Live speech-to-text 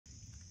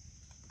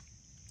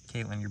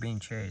Caitlin, you're being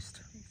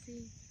chased. I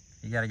see.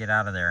 You gotta get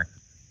out of there.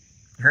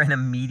 You're in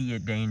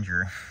immediate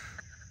danger.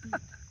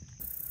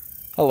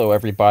 Hello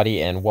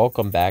everybody and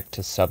welcome back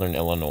to Southern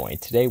Illinois.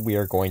 Today we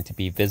are going to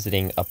be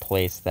visiting a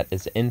place that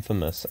is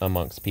infamous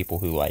amongst people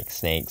who like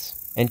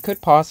snakes and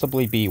could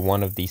possibly be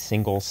one of the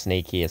single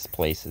snakiest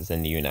places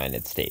in the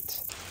United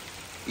States.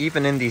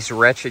 Even in these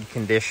wretched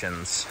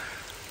conditions,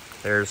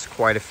 there's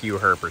quite a few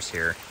herpers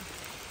here.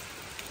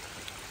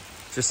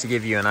 Just to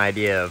give you an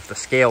idea of the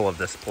scale of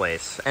this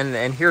place.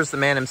 And here's the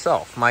man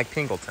himself, Mike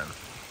Pingleton.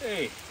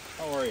 Hey,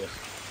 how are you?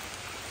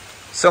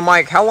 So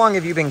Mike, how long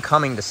have you been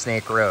coming to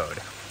Snake Road?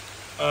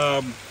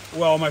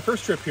 Well, my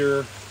first trip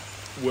here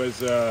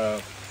was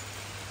in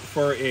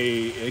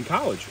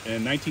college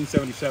in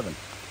 1977.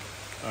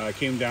 I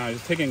came down, I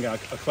was taking a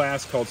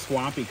class called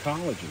Swamp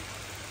Ecology.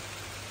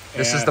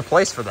 This is the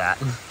place for that.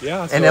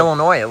 Yeah. In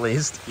Illinois, at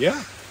least. Yeah.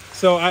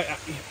 So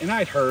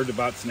I'd heard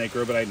about Snake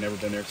Road, but I'd never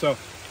been there. So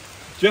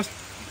just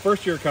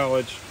first year of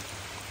college,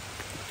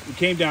 we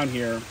came down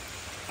here,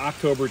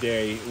 October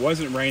day. It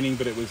wasn't raining,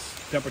 but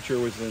temperature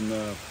was in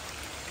the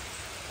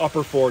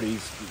upper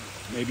 40s.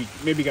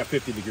 Maybe got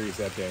 50 degrees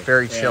that day.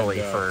 Very chilly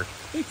for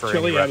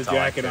chilly. Had a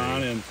jacket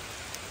on, and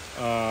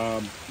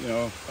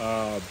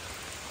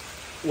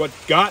what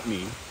got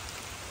me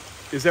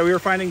is that we were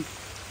finding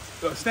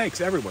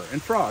snakes everywhere,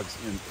 and frogs,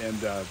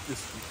 and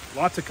just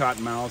lots of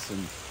cottonmouths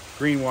and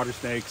green water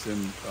snakes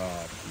and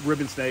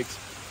ribbon snakes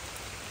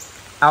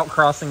out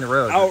crossing the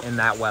road in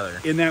that weather.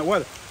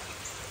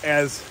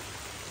 As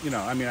you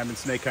know, I mean, I've been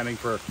snake hunting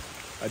for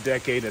a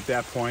decade at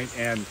that point,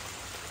 and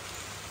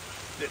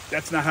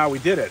that's not how we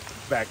did it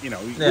back. We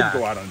wouldn't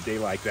go out on a day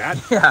like that.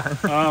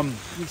 Yeah.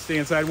 We'd stay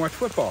inside and watch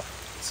football.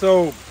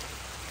 So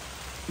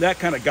that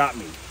kind of got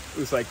me. It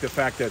was like the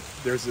fact that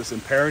there's this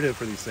imperative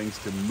for these things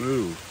to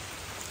move.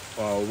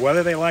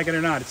 Whether they like it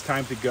or not, it's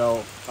time to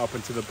go up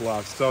into the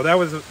bluffs. So that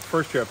was the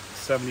first trip,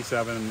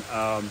 77.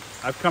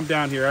 I've come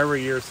down here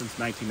every year since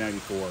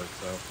 1994.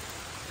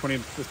 So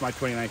this is my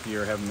 29th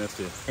year. I haven't missed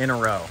it. In a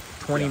row.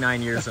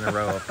 29 years in a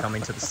row of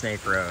coming to the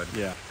Snake Road.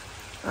 Yeah.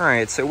 All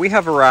right, so we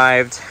have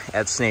arrived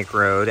at Snake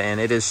Road,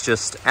 and it is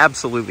just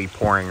absolutely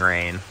pouring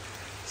rain.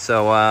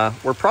 So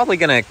we're probably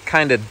going to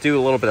kind of do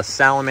a little bit of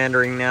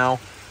salamandering now.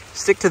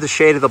 Stick to the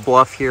shade of the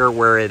bluff here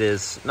where it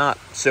is not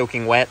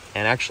soaking wet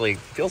and actually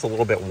feels a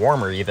little bit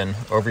warmer even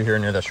over here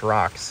near this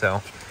rock.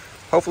 So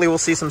hopefully we'll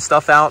see some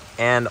stuff out,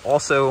 and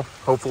also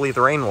hopefully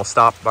the rain will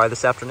stop by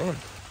this afternoon.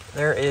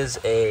 There is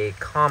a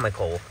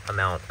comical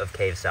amount of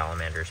cave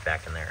salamanders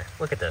back in there.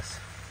 Look at this.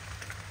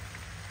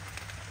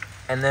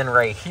 And then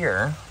right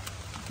here,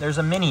 there's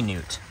a mini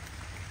newt.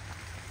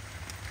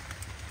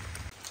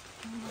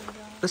 Oh my God.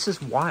 This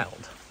is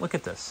wild. Look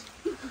at this.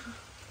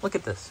 Look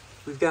at this.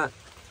 We've got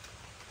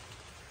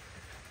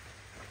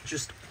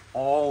just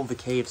all the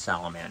cave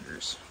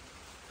salamanders.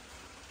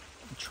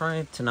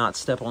 Try to not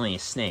step on any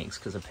snakes,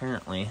 because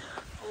apparently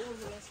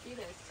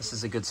this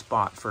is a good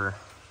spot for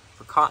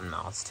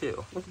cottonmouths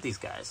too. Look at these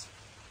guys.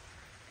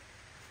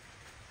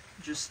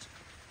 Just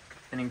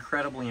an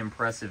incredibly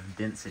impressive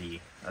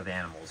density of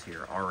animals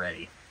here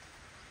already.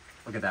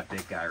 Look at that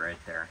big guy right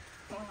there.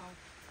 Wow.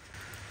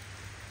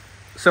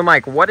 So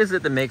Mike, what is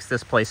it that makes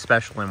this place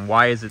special, and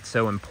why is it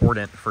so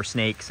important for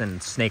snakes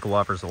and snake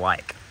lovers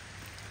alike?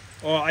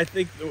 Well, I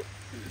think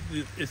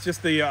it's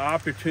just the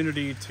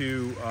opportunity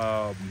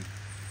to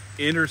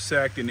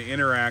intersect and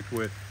interact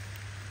with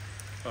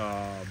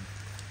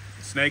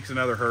snakes and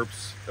other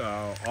herps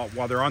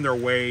while they're on their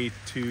way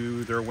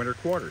to their winter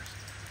quarters.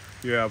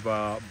 You have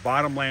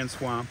bottomland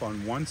swamp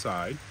on one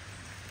side,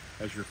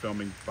 as you're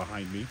filming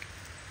behind me,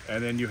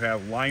 and then you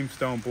have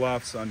limestone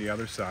bluffs on the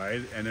other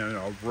side, and then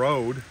a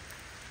road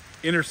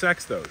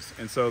intersects those.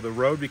 And so the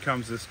road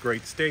becomes this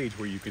great stage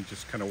where you can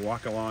just kind of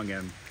walk along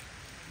and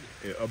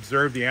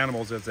observe the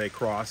animals as they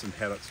cross and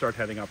start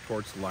heading up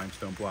towards the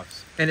limestone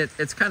bluffs. And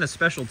it's kind of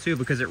special too,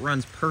 because it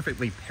runs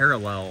perfectly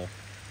parallel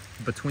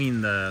between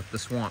the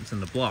swamps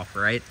and the bluff,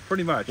 right?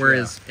 Pretty much.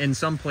 Whereas in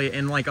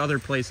like other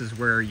places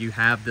where you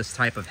have this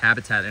type of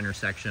habitat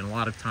intersection, a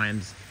lot of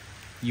times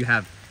you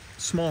have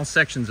small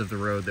sections of the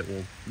road that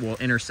will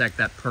intersect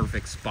that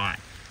perfect spot.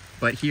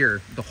 But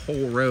here, the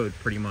whole road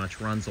pretty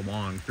much runs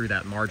along through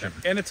that margin.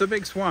 And it's a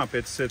big swamp.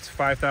 It's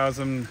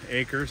 5,000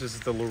 acres. This is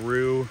the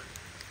LaRue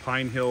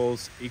Pine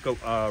Hills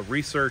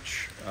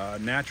Research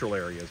Natural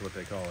Area is what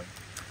they call it.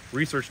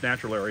 Research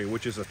Natural Area,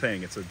 which is a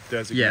thing. It's a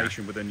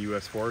designation within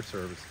U.S. Forest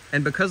Service.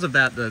 And because of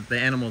that, the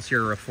animals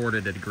here are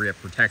afforded a degree of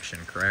protection,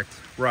 correct?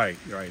 Right.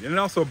 And it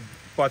also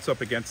butts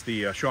up against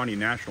the Shawnee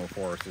National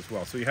Forest as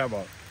well. So you have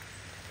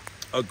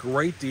a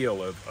great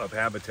deal of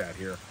habitat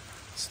here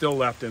still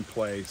left in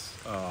place.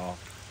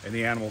 And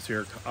the animals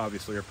here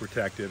obviously are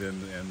protected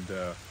and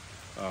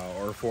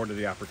are afforded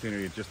the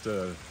opportunity just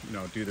to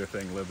do their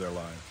thing, live their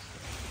lives.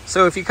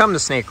 So if you come to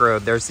Snake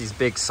Road, there's these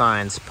big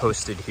signs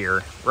posted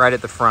here right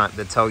at the front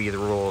that tell you the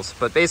rules.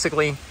 But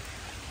basically,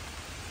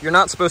 you're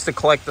not supposed to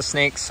collect the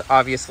snakes,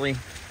 obviously.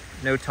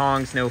 No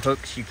tongs, no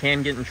hooks. You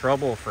can get in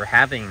trouble for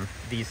having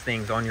these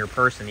things on your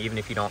person, even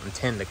if you don't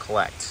intend to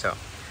collect. So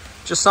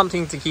Just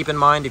something to keep in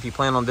mind if you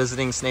plan on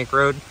visiting Snake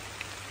Road.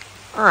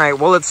 All right,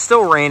 well, it's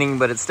still raining,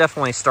 but it's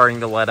definitely starting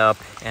to let up.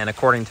 And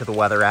according to the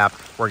weather app,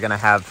 we're gonna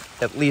have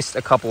at least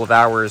a couple of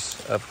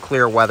hours of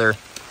clear weather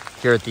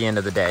here at the end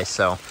of the day.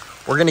 So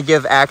we're gonna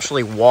give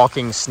actually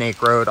walking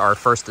Snake Road our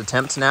first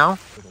attempt now.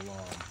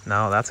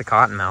 No, that's a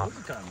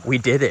cottonmouth. We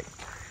did it.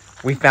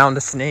 We found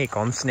a snake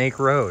on Snake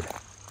Road.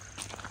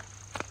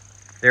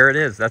 There it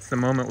is. That's the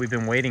moment we've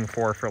been waiting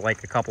for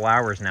like a couple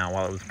hours now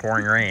while it was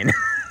pouring rain.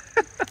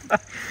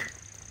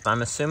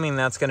 I'm assuming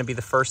that's gonna be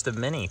the first of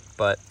many,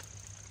 but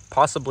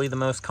possibly the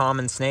most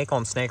common snake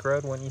on Snake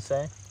Road, wouldn't you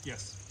say?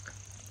 Yes.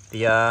 The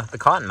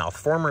cottonmouth,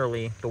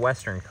 formerly the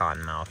western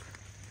cottonmouth,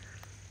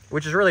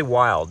 which is really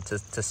wild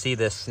to see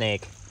this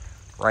snake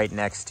right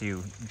next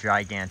to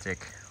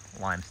gigantic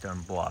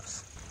limestone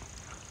bluffs.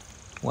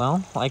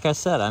 Well, like I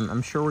said,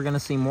 I'm sure we're going to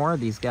see more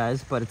of these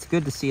guys, but it's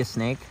good to see a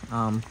snake,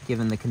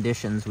 given the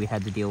conditions we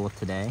had to deal with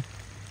today.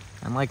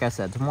 And like I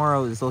said,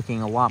 tomorrow is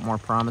looking a lot more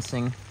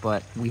promising,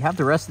 but we have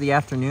the rest of the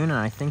afternoon, and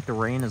I think the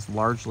rain is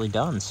largely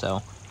done,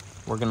 so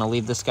we're going to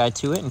leave this guy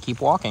to it and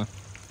keep walking.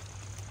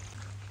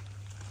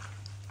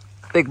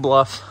 Big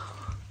bluff,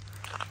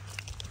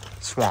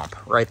 swamp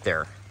right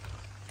there,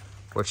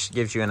 which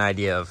gives you an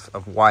idea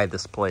of why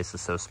this place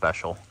is so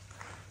special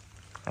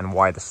and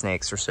why the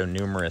snakes are so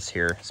numerous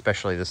here,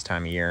 especially this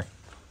time of year.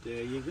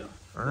 There you go.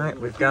 All right,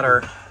 we've got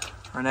our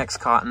next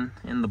cotton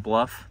in the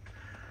bluff.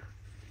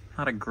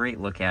 Not a great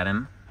look at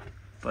him,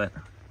 but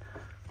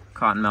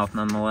cottonmouth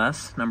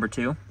nonetheless, number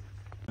 2.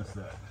 What's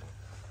that?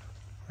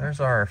 There's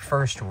our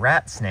first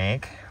rat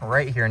snake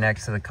right here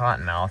next to the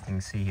cottonmouth. You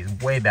can see he's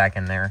way back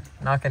in there.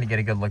 Not going to get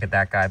a good look at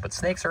that guy, but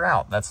snakes are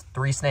out. That's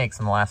 3 snakes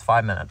in the last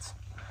 5 minutes.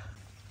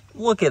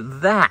 Look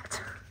at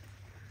that.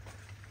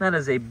 That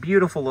is a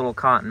beautiful little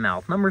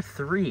cottonmouth. Number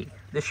 3,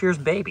 this year's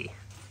baby.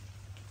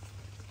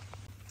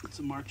 It's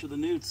a march of the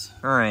newts.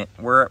 All right,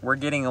 we're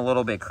getting a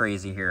little bit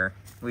crazy here.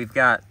 We've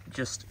got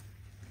just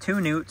 2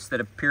 newts that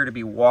appear to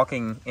be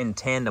walking in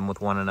tandem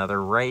with one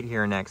another right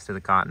here next to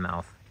the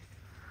cottonmouth.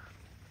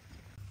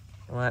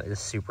 Well, that is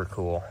super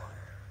cool.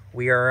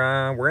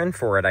 We're in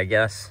for it, I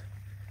guess.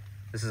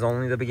 This is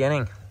only the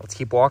beginning. Let's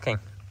keep walking.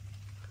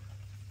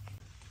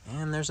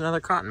 And there's another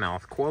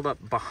cottonmouth coiled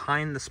up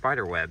behind the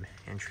spider web,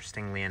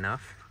 interestingly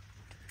enough.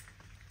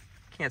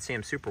 Can't see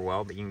him super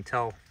well, but you can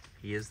tell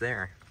he is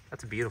there.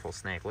 That's a beautiful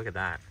snake. Look at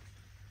that.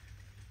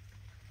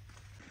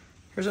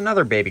 Here's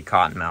another baby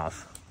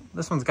cottonmouth.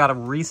 This one's got a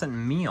recent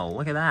meal.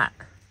 Look at that.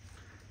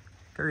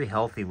 Very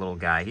healthy little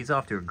guy. He's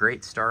off to a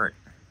great start.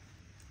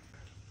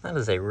 That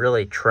is a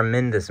really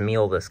tremendous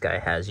meal this guy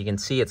has. You can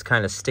see it's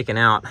kind of sticking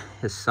out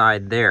his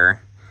side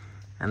there.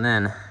 And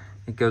then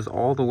it goes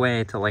all the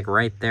way to like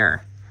right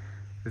there.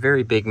 A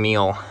very big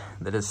meal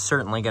that is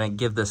certainly going to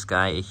give this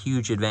guy a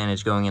huge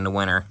advantage going into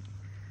winter.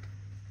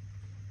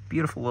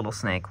 Beautiful little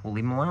snake. We'll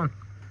leave him alone.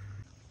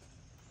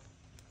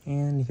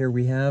 And here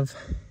we have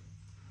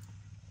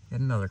yet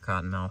another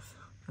cottonmouth.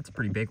 That's a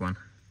pretty big one.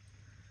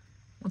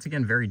 Once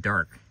again, very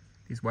dark.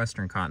 These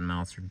western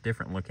cottonmouths are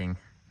different looking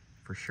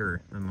for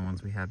sure than the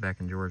ones we had back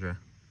in Georgia.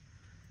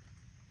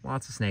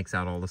 Lots of snakes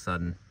out all of a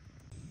sudden.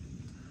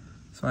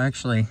 So I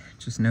actually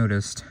just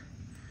noticed,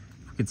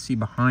 if we could see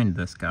behind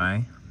this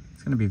guy,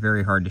 it's going to be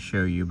very hard to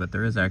show you, but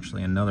there is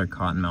actually another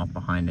cottonmouth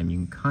behind him. You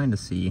can kind of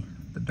see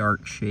the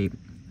dark shape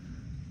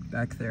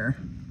back there.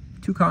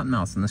 2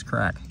 cottonmouths in this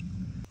crack.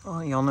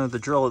 Well, y'all know the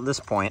drill at this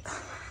point.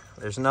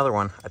 There's another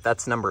one.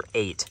 That's number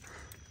 8,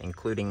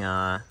 including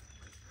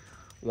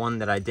one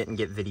that I didn't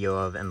get video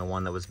of and the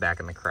one that was back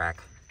in the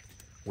crack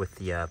with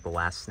the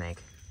last snake.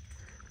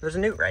 There's a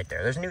newt right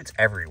there. There's newts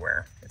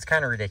everywhere. It's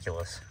kind of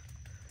ridiculous.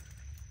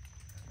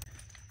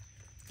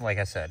 Like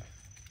I said,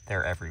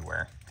 they're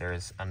everywhere. There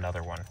is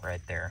another one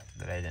right there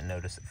that I didn't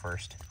notice at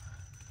first.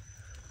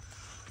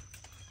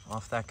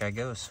 Off that guy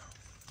goes.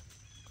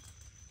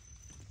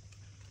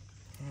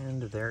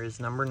 And there is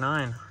number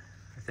 9.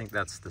 I think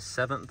that's the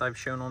 7th I've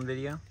shown on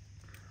video.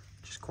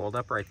 Just coiled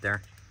up right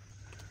there.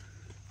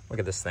 Look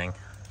at this thing.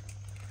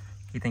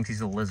 He thinks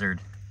he's a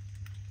lizard.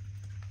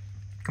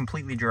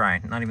 Completely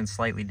dry, not even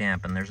slightly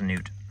damp, and there's a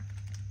newt.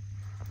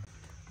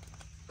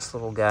 This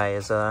little guy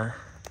is,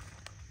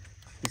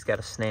 he's got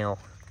a snail.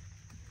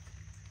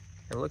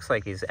 It looks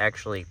like he's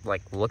actually,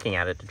 like, looking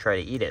at it to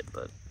try to eat it,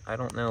 but I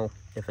don't know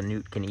if a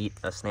newt can eat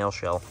a snail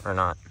shell or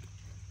not.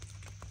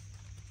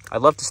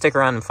 I'd love to stick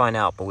around and find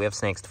out, but we have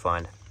snakes to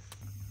find.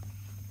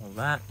 Well,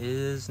 that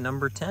is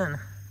number 10.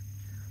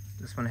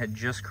 This one had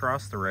just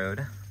crossed the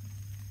road.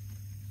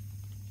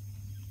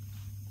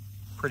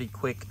 Pretty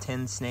quick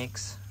 10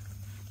 snakes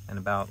in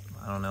about,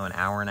 I don't know, an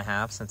hour and a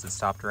half since it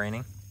stopped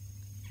raining.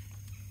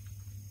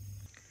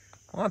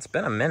 Well, it's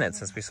been a minute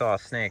since we saw a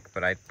snake,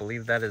 but I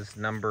believe that is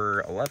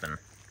number 11.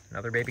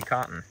 Another baby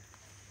cotton.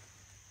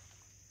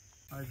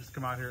 I just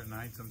come out here at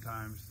night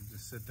sometimes to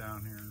just sit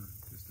down here and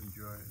just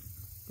enjoy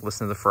it.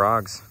 Listen to the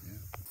frogs. Yeah.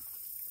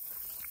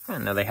 I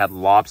didn't know they had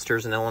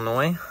lobsters in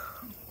Illinois.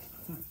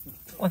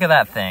 Look at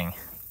that thing.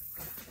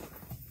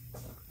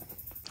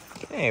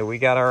 Okay, we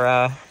got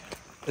our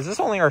Is this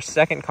only our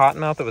second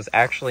cottonmouth that was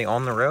actually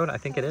on the road? I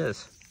think it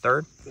is.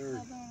 Third?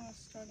 Third.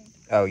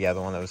 Oh yeah,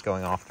 the one that was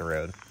going off the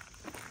road.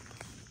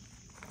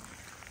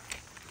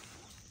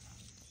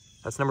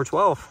 That's number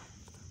 12.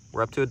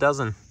 We're up to a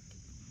dozen.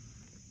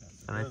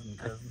 And I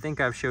think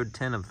I've showed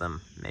 10 of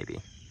them, maybe.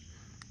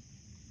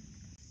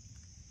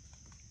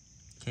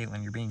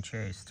 Caitlin, you're being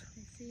chased.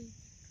 I see.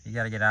 You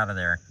gotta get out of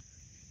there.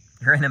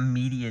 You're in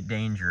immediate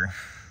danger.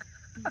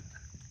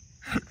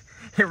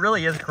 It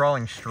really is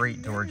crawling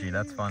straight towards you.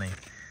 That's funny.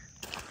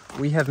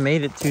 We have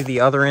made it to the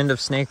other end of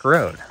Snake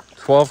Road.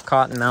 12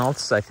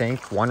 cottonmouths, I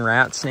think. 1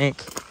 rat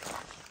snake.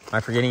 Am I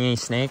forgetting any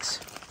snakes?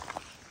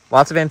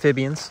 Lots of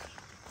amphibians.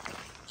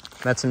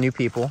 Met some new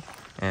people.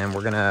 And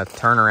we're gonna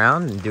turn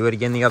around and do it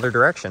again the other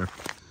direction.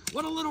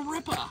 What a little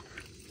ripper!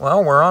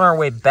 Well, we're on our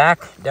way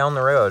back down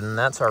the road, and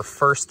that's our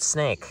first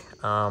snake.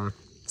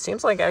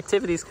 Seems like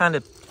activity's kind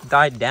of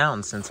died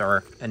down since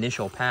our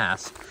initial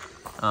pass,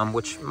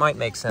 which might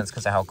make sense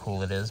because of how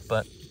cool it is,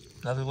 but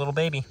another little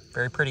baby,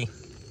 very pretty.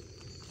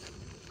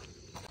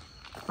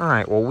 All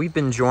right, well, we've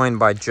been joined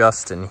by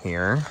Justin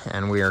here,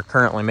 and we are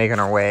currently making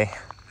our way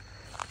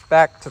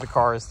back to the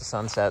car as the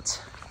sun sets.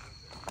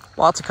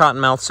 Lots of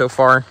cottonmouth so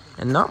far,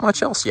 and not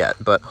much else yet,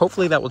 but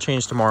hopefully that will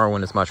change tomorrow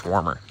when it's much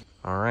warmer.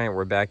 All right,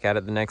 we're back at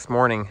it the next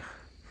morning.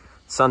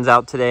 Sun's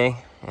out today,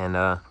 and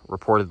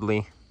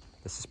reportedly,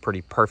 this is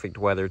pretty perfect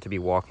weather to be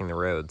walking the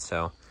road.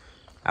 So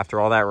after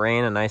all that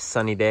rain, a nice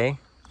sunny day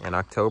in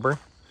October,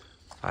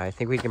 I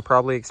think we can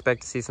probably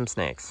expect to see some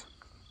snakes.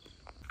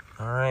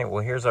 All right,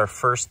 well, here's our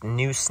first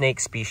new snake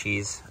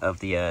species of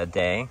the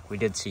day. We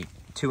did see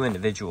 2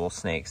 individual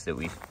snakes that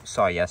we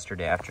saw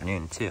yesterday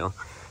afternoon too,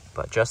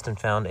 but Justin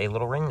found a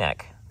little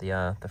ringneck,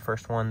 the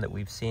first one that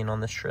we've seen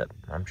on this trip.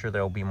 I'm sure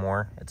there'll be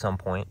more at some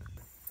point.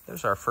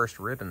 There's our first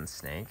ribbon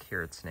snake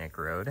here at Snake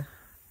Road. You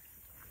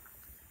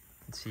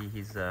can see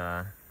he's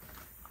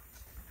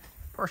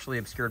partially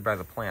obscured by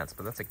the plants,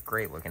 but that's a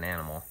great looking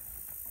animal.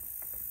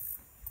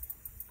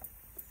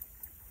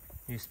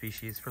 New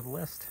species for the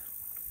list.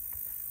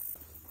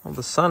 Well,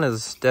 the sun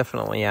is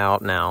definitely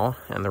out now,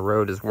 and the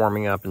road is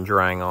warming up and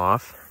drying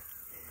off.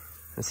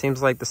 It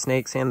seems like the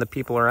snakes and the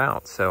people are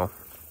out, so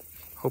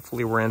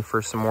hopefully we're in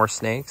for some more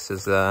snakes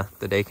as the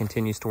day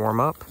continues to warm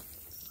up.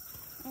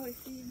 Oh, I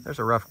see. There's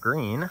a rough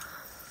green.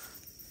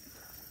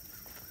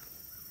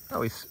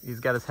 Oh, he's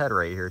got his head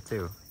right here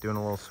too, doing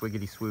a little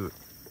swiggity swoot.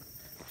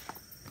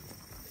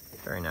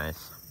 Very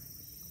nice.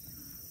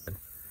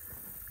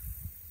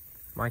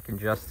 Mike and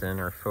Justin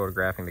are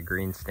photographing the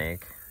green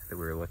snake that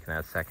we were looking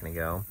at a second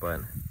ago, but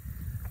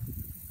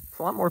there's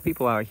a lot more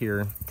people out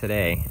here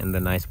today in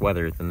the nice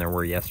weather than there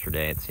were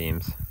yesterday, it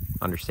seems.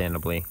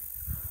 Understandably,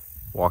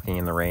 walking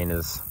in the rain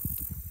is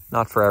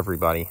not for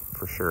everybody,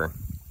 for sure.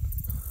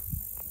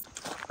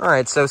 All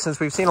right, so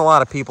since we've seen a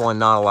lot of people and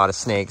not a lot of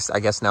snakes,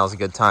 I guess now's a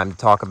good time to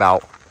talk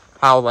about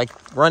how, like,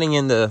 running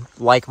into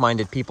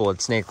like-minded people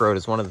at Snake Road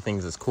is one of the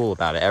things that's cool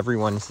about it.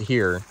 Everyone's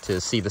here to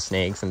see the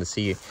snakes and to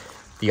see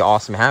the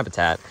awesome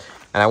habitat.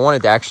 And I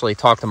wanted to actually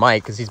talk to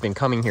Mike, because he's been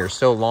coming here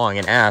so long,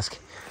 and ask,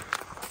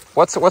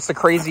 what's the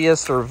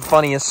craziest or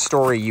funniest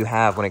story you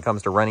have when it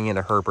comes to running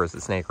into herpers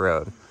at Snake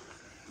Road?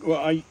 Well,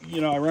 I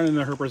run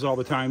into herpers all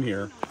the time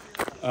here.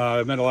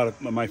 I've met a lot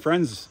of my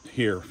friends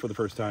here for the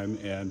first time,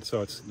 and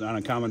so it's not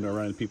uncommon to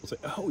run into people say,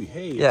 "Oh,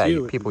 hey, it's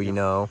you." People you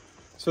know.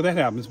 So that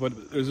happens.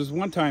 But there's this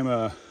one time,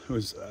 I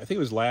think it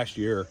was last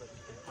year.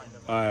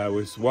 I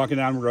was walking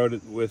down the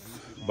road with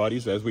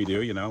buddies, as we do.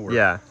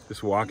 We're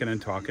just walking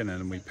and talking,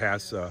 and we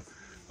pass a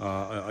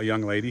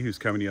young lady who's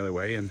coming the other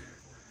way, and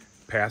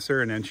pass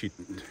her, and then she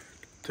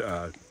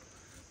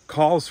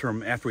calls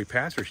from after we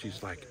pass her.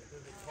 She's like,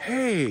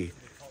 "Hey,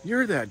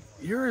 you're that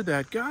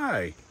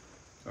guy,"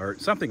 or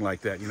something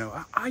like that.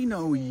 I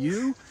know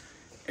you.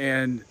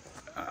 And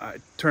I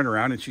turn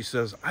around and she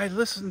says, "I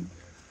listened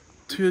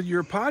to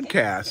your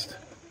podcast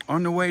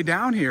on the way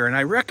down here, and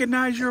I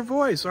recognize your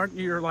voice. Aren't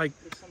you your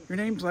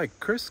name's like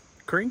Chris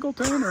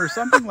Kringleton or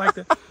something like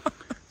that?"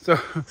 So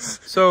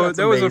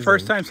that was the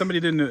first time somebody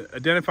didn't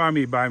identify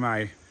me by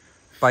my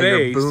face,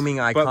 your booming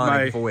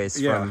iconic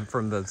voice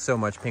from the So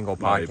Much Pingle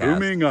podcast. My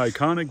booming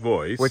iconic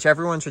voice, which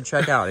everyone should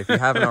check out if you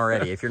haven't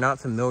already. If you're not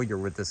familiar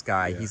with this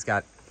guy, he's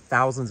got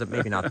thousands of,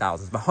 maybe not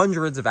thousands, but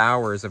hundreds of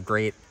hours of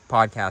great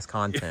podcast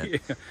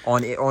content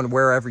on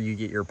wherever you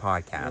get your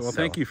podcast. Well,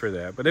 thank you for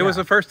that. But it was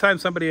the first time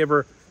somebody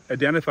ever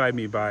identified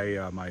me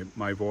by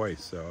my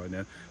voice. So, and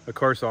then of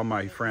course all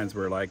my friends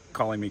were like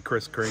calling me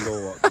Chris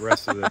Kringle the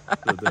rest of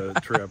the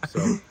trip.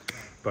 So,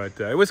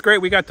 but it was great.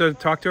 We got to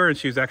talk to her, and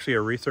she was actually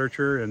a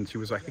researcher, and she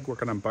was, I think,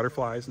 working on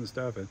butterflies and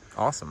stuff. And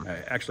awesome. I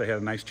actually had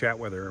a nice chat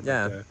with her.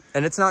 Yeah, but,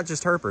 and it's not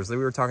just herpers. We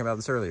were talking about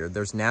this earlier.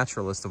 There's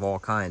naturalists of all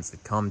kinds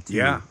that come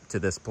to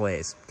this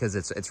place because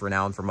it's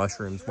renowned for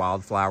mushrooms,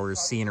 wildflowers,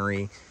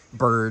 scenery,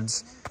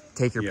 birds.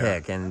 Take your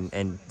pick.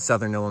 And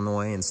Southern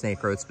Illinois and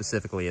Snake Road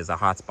specifically is a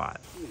hotspot.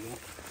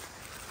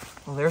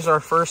 Well, there's our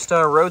first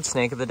road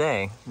snake of the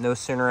day. No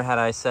sooner had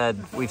I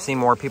said we've seen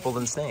more people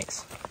than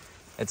snakes.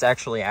 It's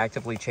actually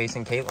actively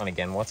chasing Caitlin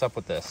again. What's up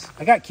with this?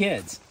 I got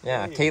kids.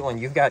 Yeah,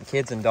 Caitlin, you've got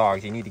kids and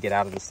dogs. You need to get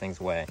out of this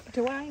thing's way.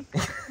 Do I?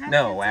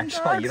 No,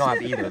 actually, you don't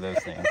have either of those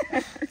things.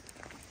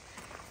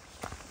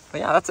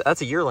 But yeah,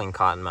 that's a yearling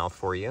cottonmouth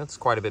for you. It's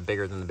quite a bit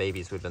bigger than the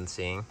babies we've been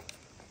seeing.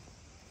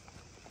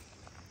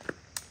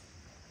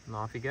 And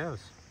off he goes.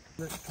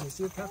 Can you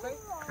see it, Pepe?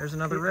 There's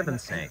another ribbon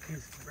snake.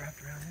 He's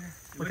wrapped around there.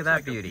 Look at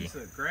that beauty. A piece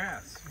of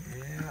grass.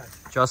 Yeah.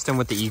 Justin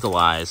with the eagle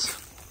eyes.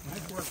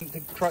 He's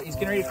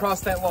getting ready to cross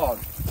that log.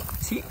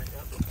 See?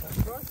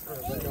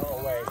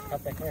 No way.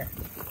 Up back there.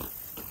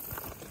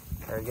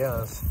 There he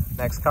goes.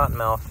 Next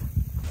cottonmouth.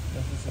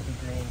 Mississippi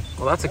green.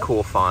 Well, that's a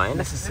cool find.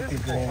 Mississippi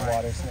green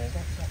water snake.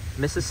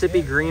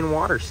 Mississippi green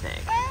water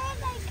snake.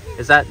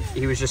 Is that,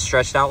 he was just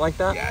stretched out like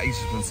that? Yeah, he's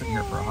just been sitting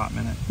here for a hot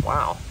minute.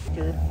 Wow.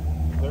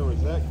 There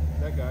was that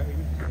guy. He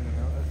was just in and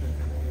out. That's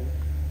interesting.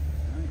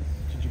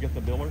 Nice. Did you get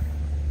the biller?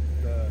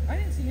 I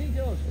didn't see any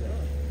dillos for that.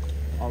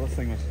 Oh, this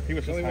thing was. He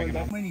was just hanging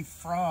out. Many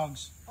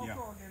frogs. Yeah.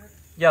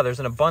 Yeah, there's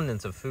an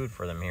abundance of food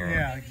for them here.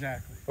 Yeah,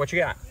 exactly. What you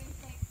got?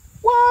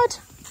 What?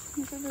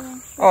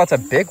 Oh, it's a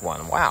big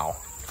one. Wow.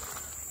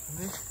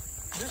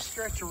 This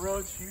stretch of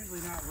road's usually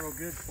not real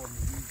good for me.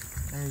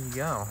 There you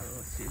go.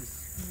 Let's see this.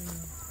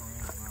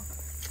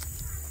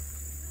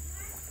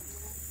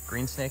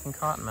 Green snake and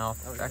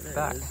cottonmouth. Back to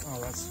back.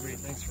 Oh, that's sweet.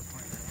 Thanks for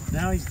pointing it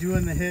out. Now he's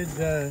doing the head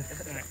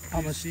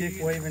on a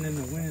stick waving in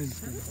the wind.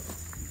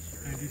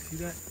 Did you see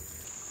that?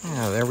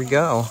 Yeah, there we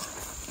go.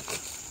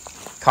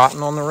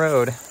 Cotton on the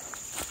road.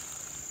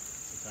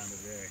 It's the time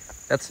of day.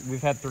 That's,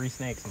 we've had 3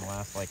 snakes in the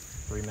last like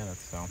 3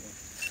 minutes, so.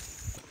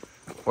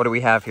 What do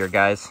we have here,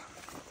 guys?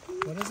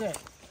 What is it?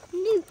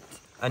 Newt.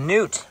 A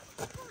newt.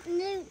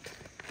 Newt.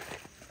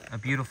 A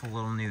beautiful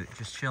little newt,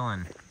 just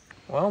chilling.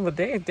 Well, the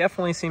day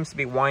definitely seems to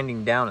be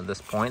winding down at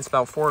this point. It's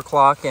about 4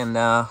 o'clock,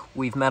 and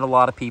we've met a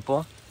lot of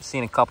people,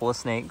 seen a couple of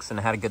snakes, and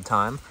had a good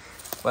time.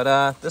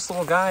 But this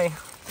little guy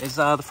is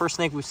the first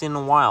snake we've seen in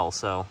a while,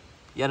 so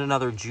yet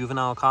another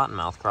juvenile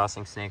cottonmouth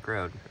crossing Snake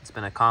Road. It's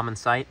been a common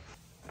sight.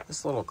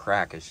 This little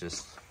crack is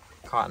just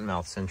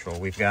cottonmouth central.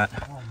 We've got...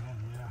 Oh, man,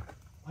 yeah.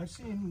 I've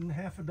seen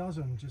half a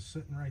dozen just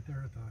sitting right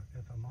there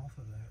at the mouth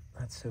of that.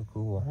 That's so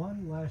cool.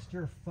 One last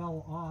year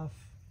fell off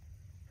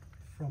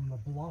from the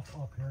bluff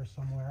up here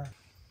somewhere.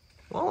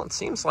 Well, it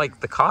seems like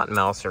the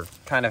cottonmouths are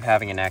kind of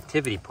having an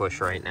activity push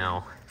right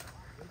now.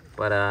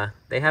 But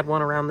they had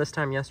one around this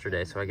time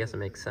yesterday, so I guess it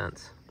makes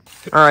sense.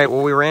 All right,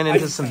 well, we ran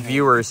into some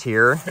viewers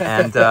here,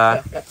 and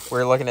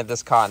we're looking at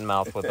this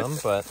cottonmouth with them.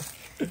 But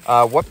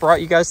what brought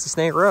you guys to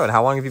Snake Road?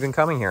 How long have you been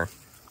coming here?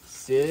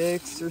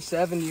 6 or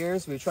 7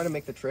 years. We try to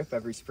make the trip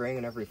every spring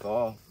and every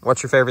fall.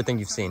 What's your favorite thing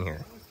you've seen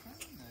here?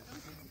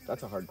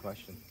 That's a hard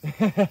question.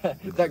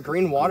 That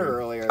green water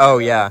earlier. Oh,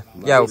 yeah.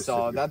 Yeah. We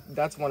saw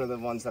that's one of the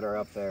ones that are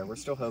up there. We're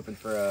still hoping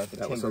for the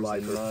timbers and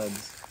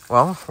muds.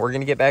 Well, we're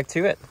going to get back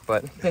to it,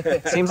 but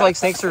it seems like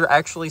snakes are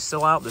actually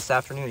still out this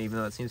afternoon, even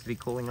though it seems to be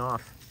cooling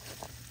off.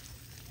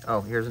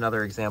 Oh, here's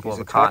another example of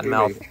a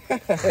cottonmouth.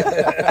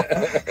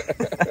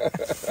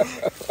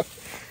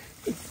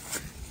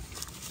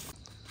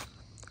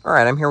 All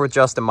right, I'm here with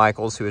Justin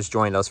Michaels, who has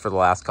joined us for the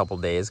last couple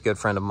days. Good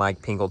friend of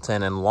Mike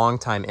Pinkleton and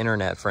longtime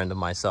internet friend of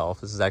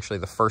myself. This is actually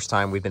the first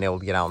time we've been able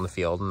to get out in the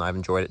field, and I've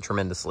enjoyed it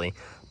tremendously.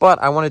 But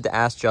I wanted to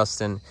ask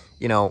Justin,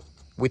 you know,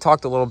 we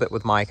talked a little bit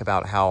with Mike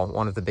about how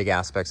one of the big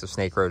aspects of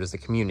Snake Road is the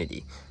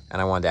community.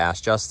 And I wanted to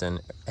ask Justin,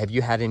 have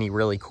you had any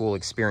really cool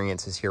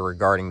experiences here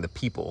regarding the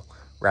people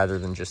rather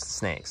than just the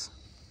snakes?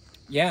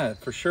 Yeah,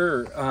 for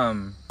sure.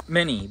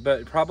 Many,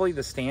 but probably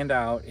the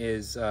standout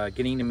is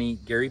getting to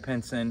meet Gary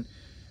Pinson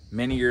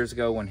many years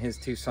ago when his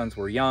 2 sons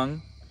were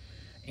young,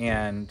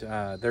 and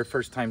their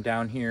first time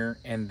down here,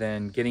 and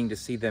then getting to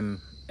see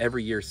them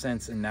every year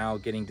since, and now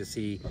getting to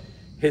see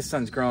his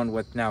sons grown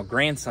with now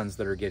grandsons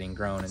that are getting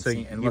grown. And so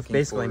you've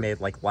basically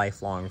made like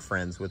lifelong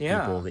friends with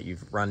people that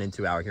you've run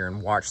into out here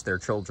and watched their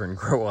children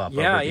grow up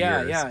over the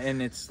years. Yeah,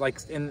 and it's like,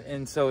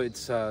 and so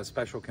it's a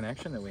special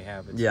connection that we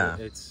have.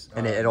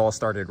 And it all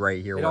started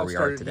right here where we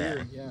are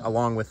today,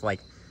 along with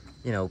like,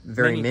 you know,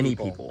 many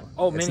people.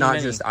 Oh, it's not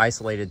just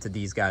isolated to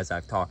these guys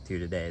I've talked to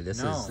today.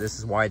 This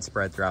is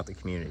widespread throughout the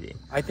community.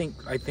 I think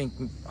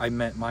I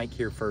met Mike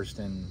here first,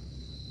 and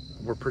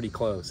we're pretty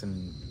close,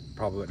 and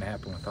probably wouldn't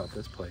happen without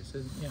this place.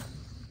 Yeah.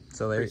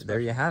 So there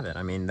you have it.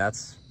 I mean,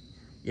 that's,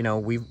 you know,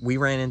 we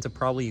ran into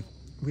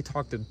we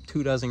talked to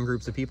 24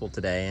 groups of people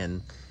today,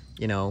 and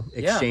you know,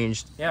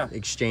 exchanged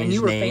and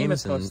you were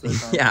names famous most of the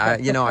time. Yeah,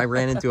 you know, I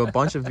ran into a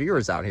bunch of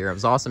viewers out here. It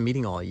was awesome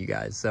meeting all of you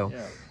guys. So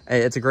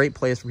it's a great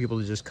place for people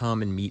to just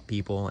come and meet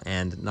people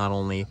and not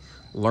only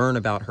learn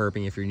about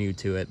herping if you're new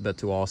to it, but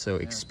to also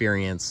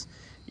experience,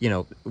 you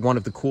know, one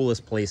of the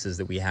coolest places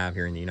that we have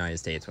here in the United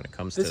States when it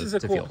comes to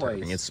field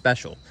herping. It's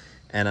special.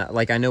 And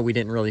like, I know we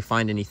didn't really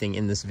find anything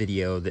in this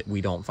video that we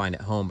don't find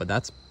at home, but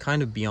that's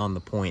kind of beyond the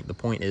point. The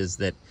point is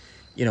that,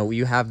 you know,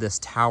 you have this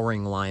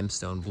towering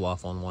limestone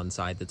bluff on one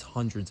side that's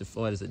hundreds of,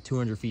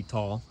 200 feet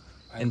tall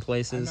in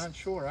places. I'm not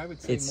sure. I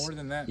would say more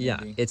than that. Yeah,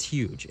 maybe. it's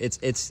huge.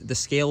 It's the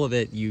scale of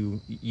it you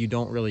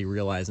don't really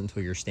realize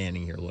until you're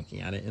standing here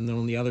looking at it. And then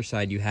on the other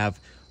side, you have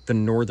the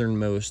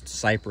northernmost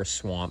cypress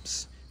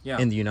swamps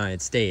in the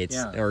United States,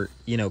 or,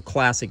 you know,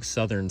 classic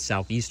southern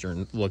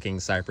southeastern looking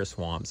cypress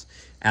swamps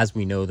as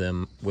we know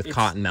them, with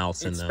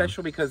cottonmouths in them. It's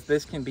special because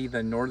this can be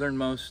the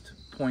northernmost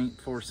point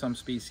for some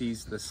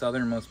species, the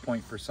southernmost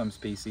point for some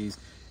species,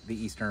 the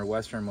eastern or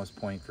westernmost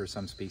point for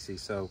some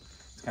species. So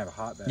it's kind of a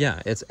hotbed.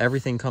 Yeah, it's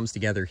everything comes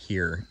together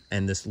here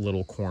in this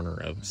little corner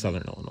of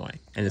southern Illinois,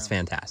 and it's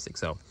fantastic.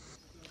 So,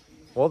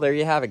 well, there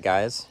you have it,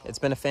 guys. It's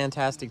been a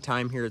fantastic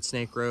time here at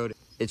Snake Road.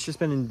 It's just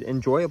been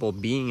enjoyable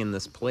being in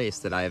this place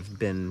that I've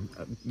been,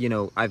 you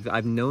know,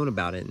 I've known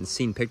about it and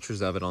seen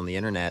pictures of it on the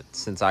internet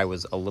since I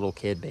was a little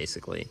kid,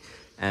 basically.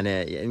 And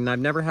I've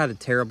never had a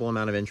terrible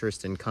amount of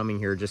interest in coming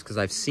here just because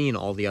I've seen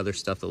all the other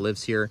stuff that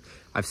lives here.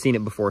 I've seen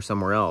it before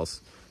somewhere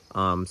else.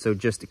 So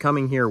just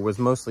coming here was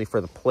mostly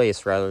for the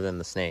place rather than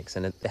the snakes,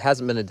 and it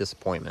hasn't been a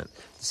disappointment.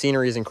 The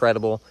scenery is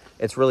incredible.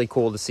 It's really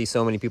cool to see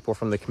so many people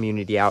from the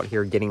community out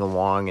here getting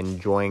along and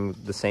enjoying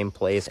the same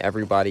place.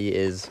 Everybody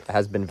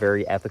has been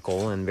very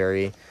ethical and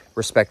very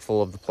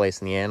respectful of the place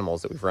and the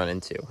animals that we've run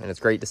into, and it's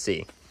great to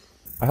see.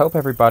 I hope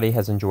everybody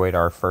has enjoyed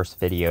our first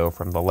video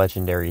from the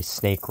legendary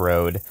Snake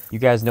Road. You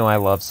guys know I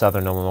love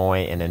Southern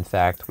Illinois, and in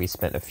fact, we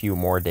spent a few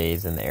more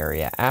days in the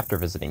area after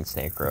visiting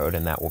Snake Road,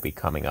 and that will be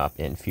coming up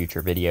in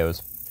future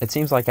videos. It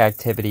seems like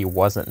activity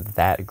wasn't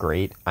that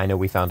great. I know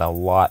we found a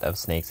lot of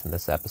snakes in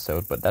this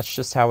episode, but that's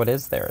just how it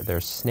is there.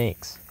 There's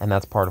snakes, and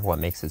that's part of what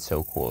makes it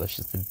so cool. It's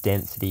just the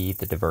density,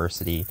 the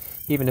diversity,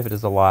 even if it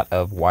is a lot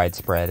of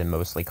widespread and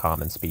mostly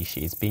common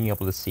species, being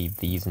able to see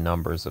these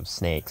numbers of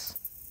snakes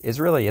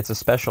it's a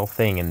special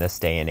thing in this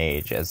day and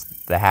age as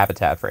the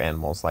habitat for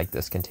animals like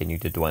this continue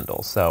to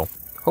dwindle. So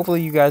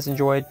hopefully you guys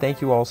enjoyed.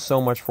 Thank you all so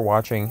much for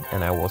watching,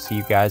 and I will see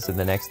you guys in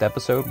the next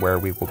episode where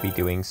we will be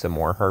doing some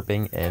more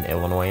herping in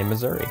Illinois and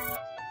Missouri.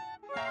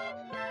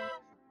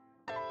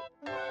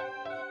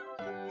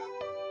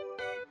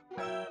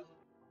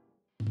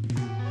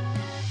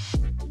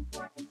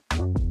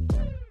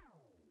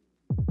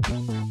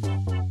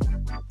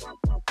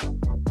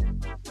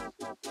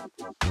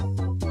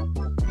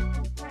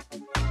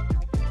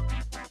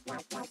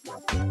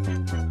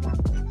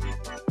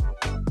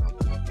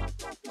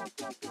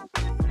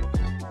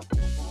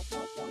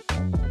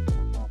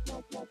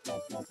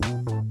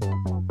 Thank you.